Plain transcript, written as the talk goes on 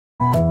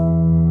Hey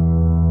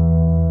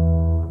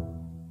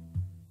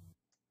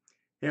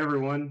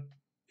everyone,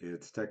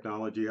 it's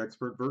technology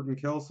expert Burton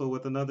Kelso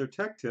with another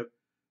tech tip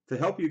to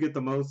help you get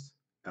the most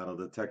out of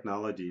the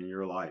technology in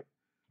your life.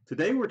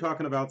 Today we're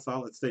talking about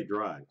solid state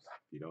drives.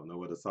 If you don't know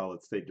what a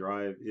solid state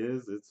drive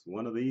is, it's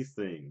one of these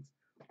things,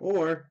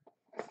 or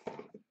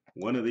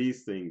one of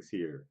these things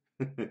here.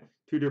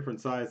 Two different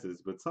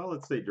sizes, but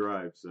solid state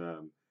drives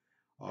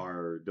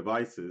are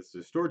devices,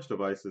 they're storage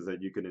devices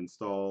that you can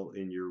install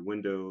in your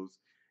Windows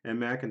and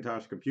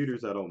Macintosh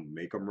computers that'll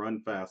make them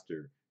run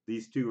faster.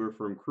 These two are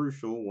from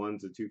Crucial.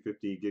 One's a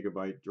 250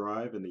 gigabyte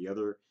drive and the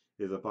other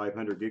is a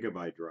 500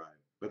 gigabyte drive.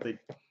 But they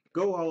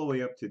go all the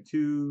way up to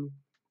 2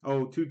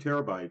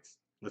 terabytes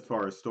as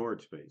far as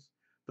storage space.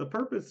 The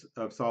purpose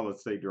of solid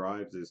state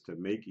drives is to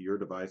make your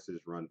devices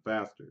run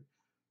faster.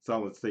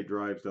 Solid state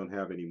drives don't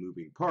have any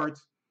moving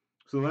parts,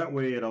 so that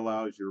way it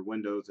allows your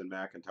Windows and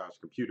Macintosh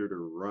computer to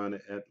run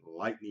at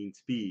lightning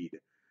speed.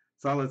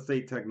 Solid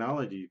state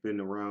technology has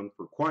been around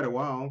for quite a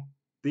while.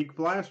 Think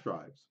flash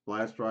drives.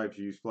 Flash drives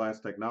use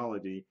flash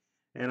technology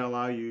and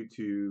allow you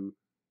to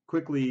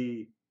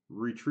quickly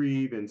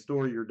retrieve and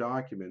store your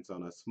documents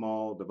on a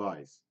small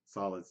device.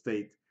 Solid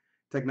state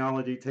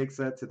technology takes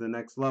that to the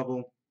next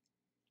level,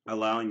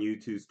 allowing you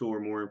to store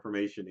more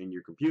information in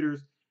your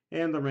computers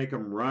and to make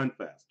them run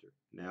faster.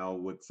 Now,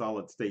 with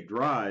solid state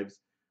drives,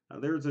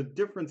 there's a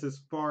difference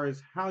as far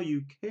as how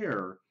you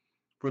care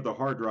for the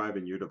hard drive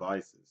in your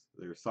devices.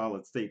 There's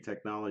solid state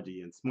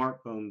technology in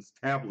smartphones,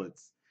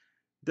 tablets,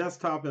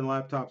 desktop and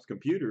laptops,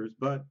 computers,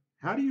 but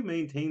how do you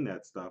maintain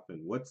that stuff and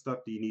what stuff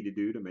do you need to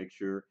do to make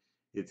sure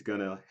it's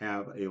going to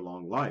have a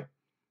long life?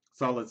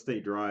 Solid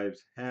state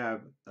drives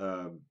have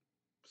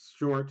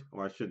short,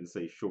 or I shouldn't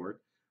say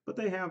short, but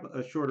they have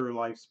a shorter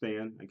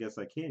lifespan, I guess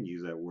I can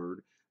use that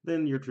word,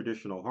 than your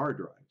traditional hard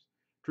drives.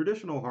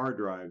 Traditional hard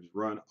drives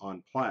run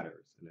on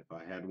platters, and if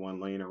I had one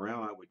laying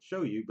around, I would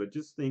show you, but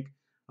just think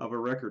of a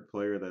record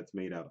player that's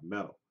made out of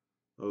metal.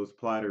 Those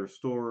platters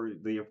store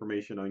the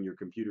information on your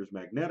computers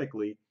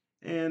magnetically,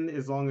 and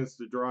as long as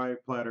the drive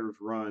platters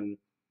run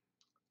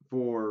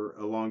for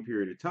a long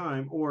period of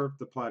time, or if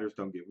the platters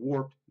don't get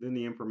warped, then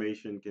the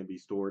information can be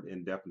stored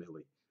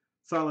indefinitely.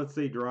 Solid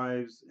state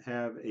drives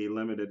have a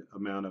limited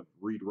amount of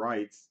read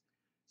writes,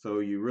 so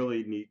you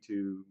really need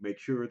to make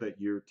sure that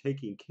you're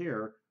taking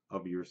care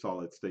of your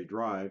solid state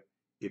drive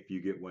if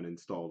you get one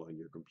installed on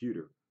your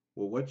computer.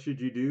 Well, what should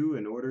you do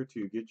in order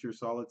to get your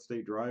solid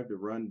state drive to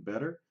run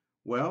better?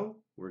 Well,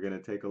 we're going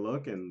to take a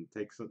look and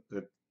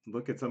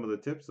look at some of the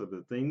tips of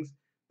the things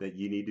that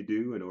you need to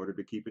do in order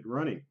to keep it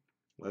running.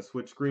 Let's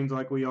switch screens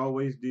like we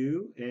always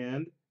do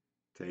and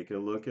take a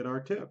look at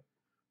our tip.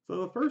 So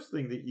the first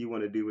thing that you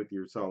want to do with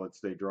your solid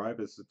state drive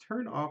is to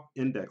turn off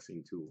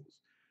indexing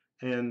tools.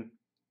 And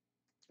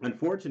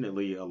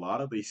unfortunately, a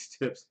lot of these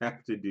tips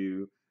have to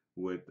do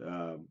with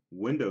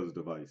Windows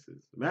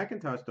devices.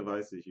 Macintosh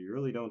devices, you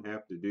really don't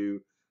have to do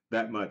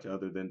that much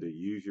other than to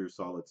use your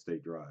solid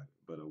state drive.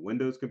 But a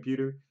Windows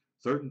computer,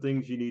 certain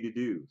things you need to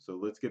do. So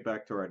let's get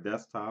back to our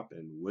desktop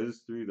and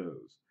whiz through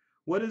those.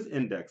 What is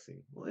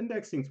indexing? Well,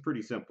 indexing is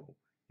pretty simple.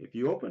 If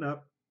you open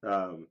up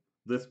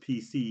this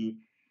PC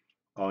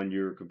on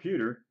your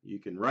computer, you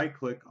can right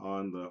click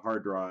on the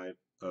hard drive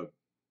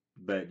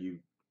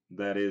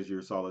that is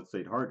your solid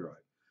state hard drive.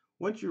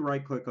 Once you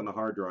right click on the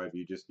hard drive,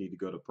 you just need to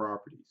go to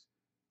properties.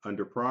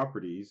 Under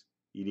properties,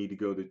 you need to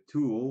go to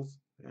tools.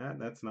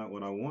 That's not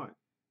what I want.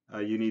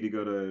 You need to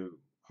go to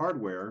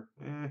hardware.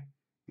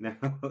 Now,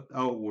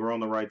 oh, we're on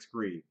the right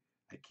screen.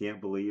 I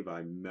can't believe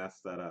I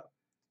messed that up.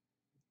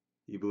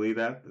 You believe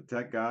that? The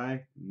tech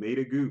guy made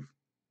a goof,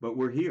 but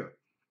we're here.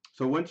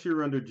 So once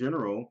you're under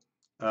general,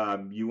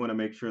 you want to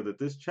make sure that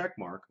this check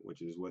mark,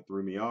 which is what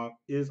threw me off,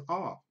 is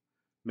off.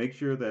 Make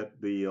sure that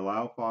the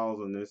allow files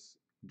on this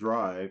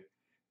drive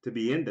to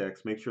be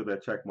indexed, make sure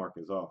that check mark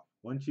is off.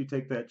 Once you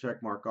take that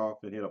check mark off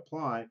and hit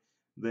apply,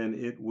 then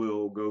it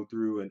will go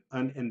through and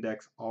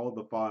unindex all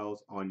the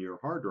files on your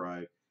hard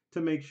drive to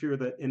make sure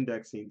that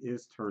indexing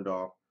is turned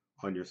off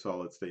on your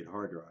solid state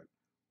hard drive.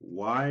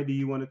 Why do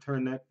you want to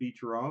turn that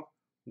feature off?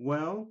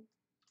 Well,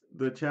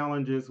 the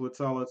challenges with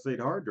solid state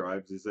hard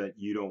drives is that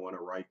you don't want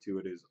to write to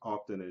it as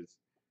often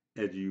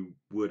as you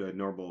would a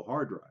normal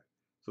hard drive.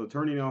 So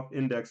turning off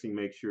indexing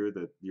makes sure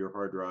that your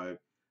hard drive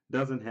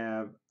doesn't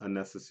have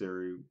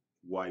unnecessary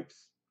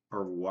wipes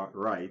or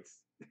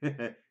writes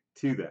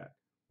to that.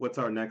 What's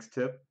our next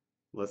tip?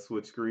 Let's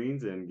switch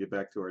screens and get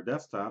back to our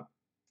desktop.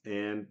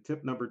 And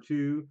tip number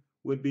 2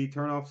 would be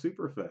turn off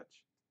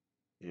SuperFetch.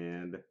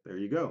 And there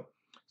you go.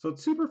 So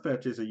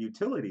SuperFetch is a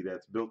utility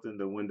that's built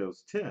into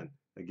Windows 10.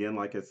 Again,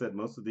 like I said,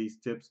 most of these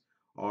tips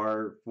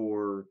are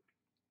for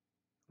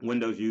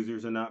Windows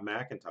users and not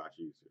Macintosh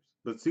users.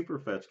 But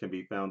SuperFetch can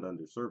be found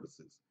under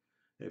Services.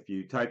 If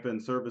you type in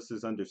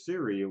Services under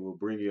Siri, it will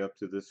bring you up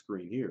to this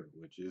screen here,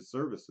 which is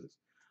Services.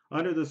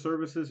 Under the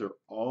Services are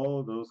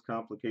all those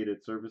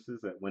complicated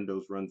services that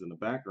Windows runs in the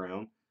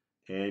background,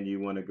 and you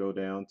want to go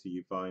down till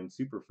you find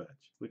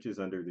SuperFetch, which is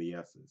under the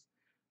S's.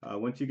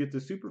 Once you get to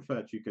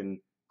SuperFetch, you can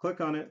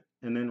click on it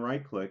and then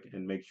right click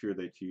and make sure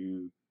that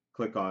you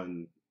click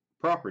on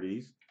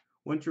Properties.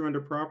 Once you're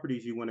under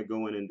Properties, you want to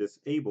go in and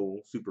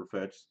disable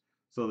SuperFetch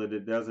so that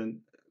it doesn't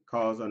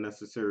cause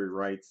unnecessary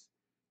writes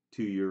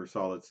to your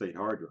solid state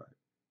hard drive.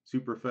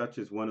 SuperFetch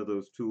is one of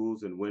those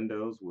tools in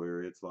Windows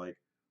where it's like,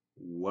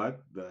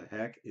 what the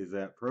heck is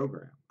that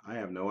program? I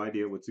have no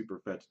idea what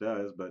SuperFetch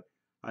does, but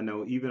I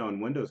know even on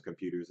Windows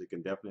computers, it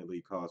can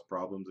definitely cause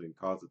problems and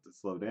cause it to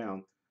slow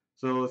down.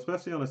 So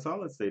especially on a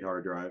solid state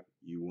hard drive,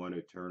 you want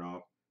to turn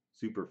off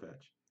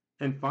SuperFetch.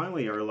 And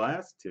finally, our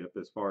last tip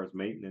as far as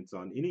maintenance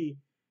on any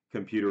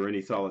computer or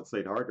any solid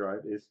state hard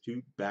drive is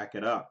to back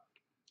it up.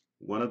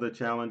 One of the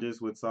challenges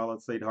with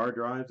solid state hard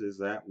drives is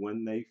that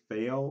when they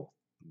fail,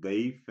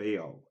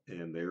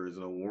 and there is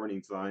a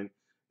warning sign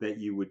that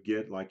you would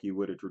get like you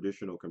would a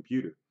traditional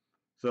computer.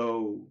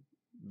 So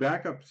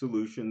backup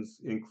solutions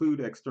include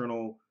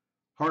external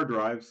hard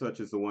drives such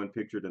as the one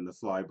pictured in the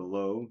slide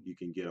below. You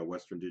can get a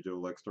Western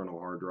Digital external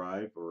hard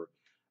drive or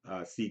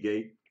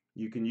Seagate.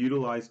 You can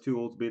utilize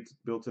tools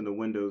built into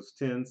Windows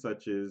 10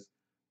 such as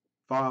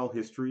file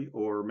history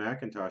or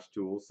Macintosh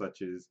tools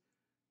such as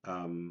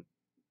um,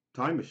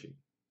 Time Machine.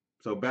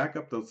 So back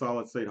up those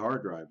solid state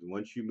hard drives.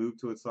 Once you move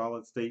to a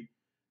solid state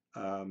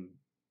um,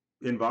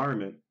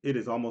 environment, it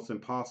is almost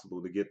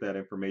impossible to get that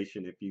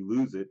information if you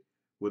lose it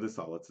with a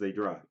solid state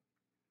drive.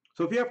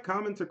 So if you have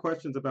comments or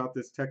questions about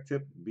this tech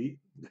tip, leave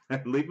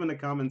them in the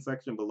comment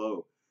section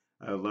below.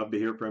 I'd love to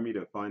hear from you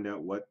to find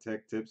out what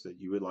tech tips that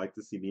you would like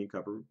to see me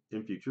cover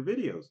in future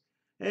videos.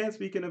 And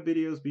speaking of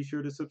videos, be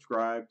sure to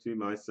subscribe to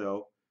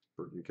myself,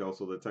 Burton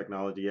Kelso, the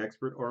technology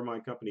expert, or my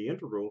company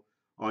Integral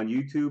on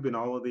YouTube and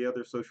all of the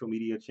other social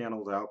media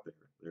channels out there.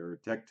 There are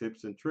tech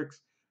tips and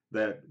tricks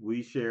that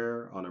we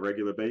share on a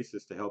regular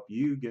basis to help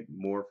you get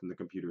more from the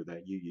computer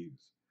that you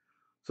use.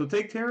 So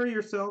take care of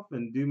yourself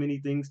and do many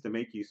things to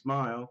make you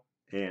smile,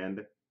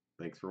 and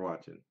thanks for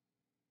watching.